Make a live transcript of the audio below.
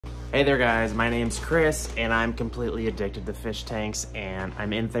Hey there guys, my name's Chris and I'm completely addicted to fish tanks and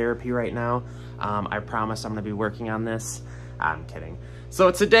I'm in therapy right now. I promise I'm gonna be working on this. I'm kidding.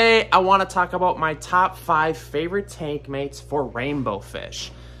 So today I wanna talk about my top 5 favorite tank mates for rainbow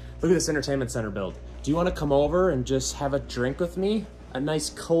fish. Look at this entertainment center build. Do you wanna come over and just have a drink with me? A nice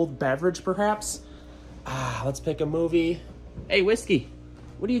cold beverage perhaps? Let's pick a movie. Hey Whiskey,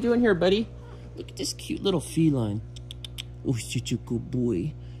 what are you doing here buddy? Look at this cute little feline. Oh, such a good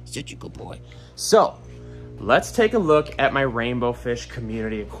boy. Such a good boy. So, let's take a look at my Rainbowfish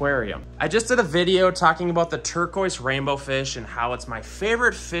Community Aquarium. I just did a video talking about the turquoise rainbowfish and how it's my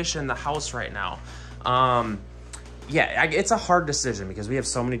favorite fish in the house right now. Yeah, it's a hard decision because we have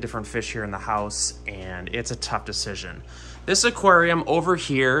so many different fish here in the house and it's a tough decision. This aquarium over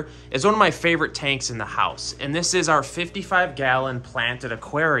here is one of my favorite tanks in the house, and this is our 55-gallon planted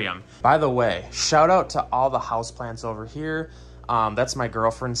aquarium. By the way, shout out to all the houseplants over here. That's my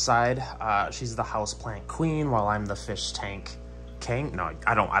girlfriend's side. She's the houseplant queen while I'm the fish tank king. No,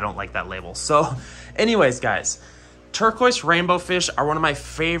 I don't like that label. So anyways, guys, turquoise rainbowfish are one of my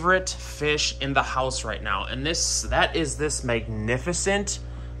favorite fish in the house right now. And that is this magnificent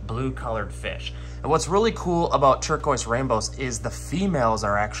blue colored fish. And what's really cool about turquoise rainbows is the females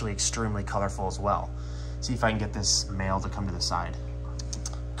are actually extremely colorful as well. See if I can get this male to come to the side.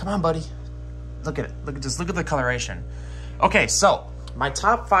 Come on, buddy. Look at it. Look at the coloration. Okay, so my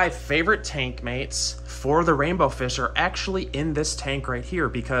top 5 favorite tank mates for the rainbow fish are actually in this tank right here,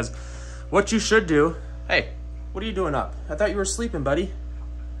 because what you should do, hey, what are you doing up? I thought you were sleeping, buddy.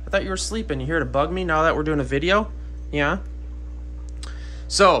 I thought you were sleeping. You here to bug me now that we're doing a video? Yeah.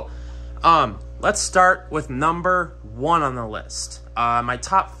 So, let's start with number 1 on the list. My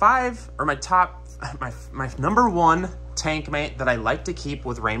top 5, or my number 1 tank mate that I like to keep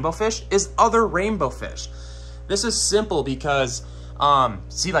with rainbow fish is other rainbow fish. This is simple because,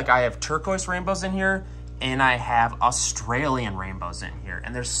 see, like I have turquoise rainbows in here and I have Australian rainbows in here.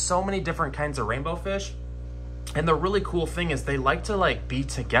 And there's so many different kinds of rainbow fish. And the really cool thing is they like to like be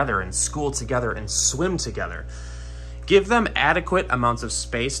together and school together and swim together. Give them adequate amounts of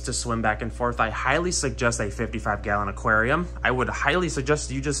space to swim back and forth. I highly suggest a 55-gallon aquarium. I would highly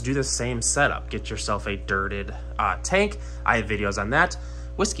suggest you just do the same setup. Get yourself a dirted tank. I have videos on that.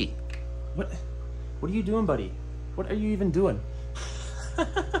 Whiskey, what are you doing, buddy? What are you even doing?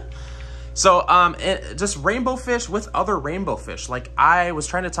 So, just rainbow fish with other rainbow fish. Like, I was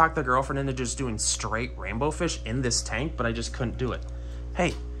trying to talk the girlfriend into just doing straight rainbow fish in this tank, but I just couldn't do it.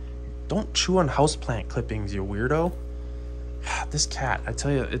 Hey, don't chew on houseplant clippings, you weirdo. This cat, I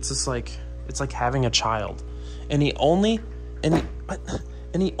tell you, it's just like, it's like having a child. And he only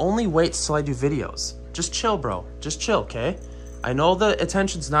waits till I do videos. Just chill, bro. Just chill, okay? I know the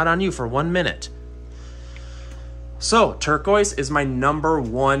attention's not on you for 1 minute. So, turquoise is my number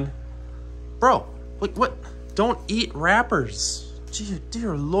 1. Bro, like what? Don't eat wrappers. Gee,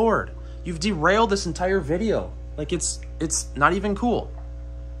 dear Lord. You've derailed this entire video. Like it's not even cool.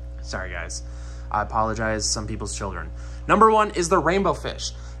 Sorry, guys. I apologize, some people's children. Number 1 is the rainbow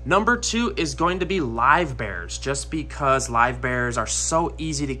fish. Number 2 is going to be live bears, just because live bears are so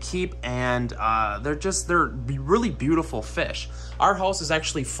easy to keep and they're really beautiful fish. Our house is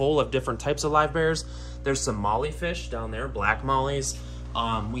actually full of different types of live bears. There's some molly fish down there, black mollies.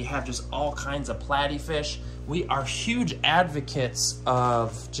 We have just all kinds of platy fish. We are huge advocates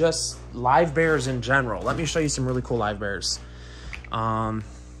of just live bears in general. Let me show you some really cool live bears.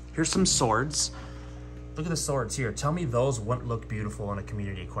 Here's some swords. Look at the swords here. Tell me those wouldn't look beautiful in a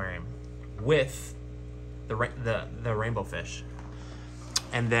community aquarium with the rainbow fish.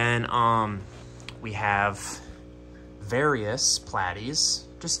 And then we have various platies.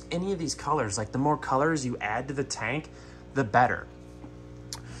 Just any of these colors. Like the more colors you add to the tank, the better.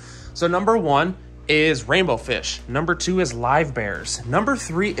 So number 1 is rainbow fish. Number 2 is live bears. Number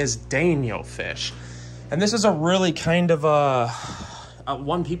 3 is Daniel fish. And this is a really kind of a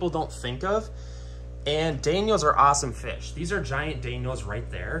one people don't think of. And Daniels are awesome fish. These are giant Daniels right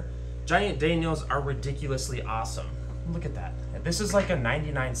there. Giant Daniels are ridiculously awesome. Look at that. This is like a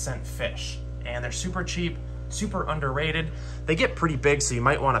 99-cent fish. And they're super cheap, super underrated. They get pretty big, so you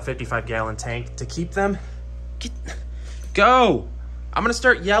might want a 55-gallon tank to keep them. Go! I'm gonna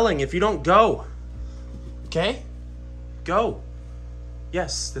start yelling if you don't go. Okay? Go.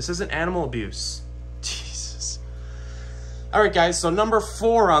 Yes, this isn't animal abuse. Jesus. All right, guys, so number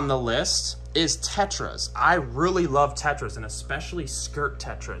 4 on the list is tetras. I really love tetras, and especially skirt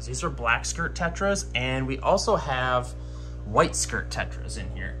tetras. These are black skirt tetras, and we also have white skirt tetras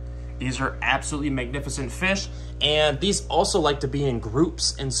in here. These are absolutely magnificent fish, and these also like to be in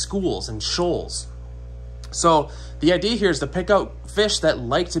groups in schools and shoals. So the idea here is to pick out fish that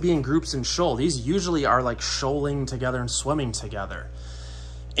like to be in groups and shoal. These usually are like shoaling together and swimming together.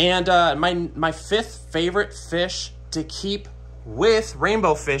 And my fifth favorite fish to keep with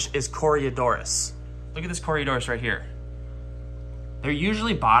rainbow fish is Coreodoris. Look at this Coreodoris right here. They're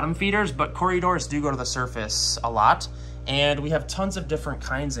usually bottom feeders, but Coreodoris do go to the surface a lot. And we have tons of different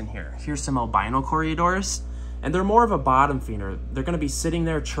kinds in here. Here's some albino Coreodoris, and they're more of a bottom feeder. They're gonna be sitting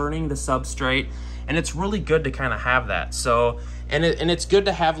there churning the substrate, and it's really good to kind of have that. So, and it's good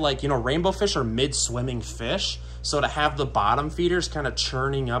to have, like, you know, rainbow fish are mid-swimming fish. So to have the bottom feeders kind of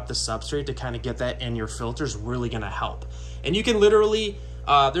churning up the substrate to kind of get that in your filter is really gonna help. And you can literally,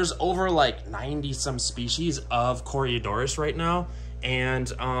 there's over like 90 some species of Coreodoris right now.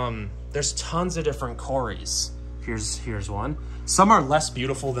 And there's tons of different cories. Here's one. Some are less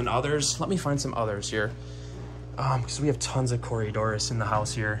beautiful than others. Let me find some others here. Because we have tons of Coreodoris in the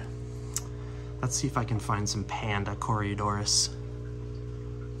house here. Let's see if I can find some panda Coreodoris.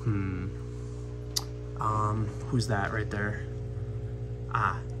 Who's that right there?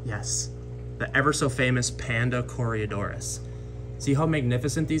 Ah, yes. The ever so famous panda Coreodoris. See how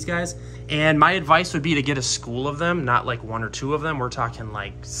magnificent these guys? And my advice would be to get a school of them, not like 1 or 2 of them. We're talking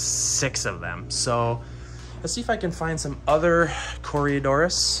like 6 of them. So let's see if I can find some other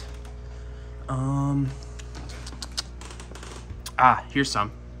Coreodoris. Here's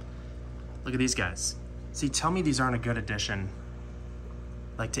some. Look at these guys. See, tell me these aren't a good addition,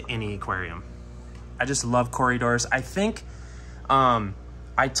 like, to any aquarium. I just love Coreodoris. I think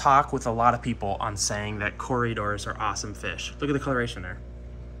I talk with a lot of people on saying that Coreodoris are awesome fish. Look at the coloration there.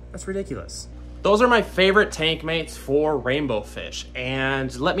 That's ridiculous. Those are my favorite tank mates for rainbow fish.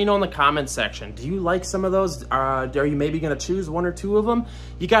 And let me know in the comments section, do you like some of those? Are you maybe gonna choose 1 or 2 of them?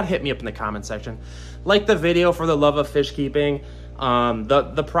 You gotta hit me up in the comment section. Like the video for the love of fish keeping.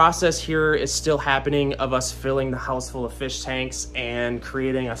 The process here is still happening of us filling the house full of fish tanks and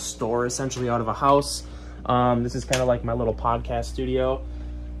creating a store essentially out of a house. This is kind of like my little podcast studio.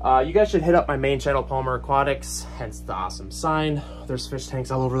 You guys should hit up my main channel, Palmer Aquatics, hence the awesome sign. There's fish tanks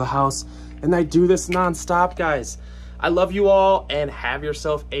all over the house, and I do this non-stop, guys. I love you all, and have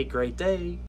yourself a great day.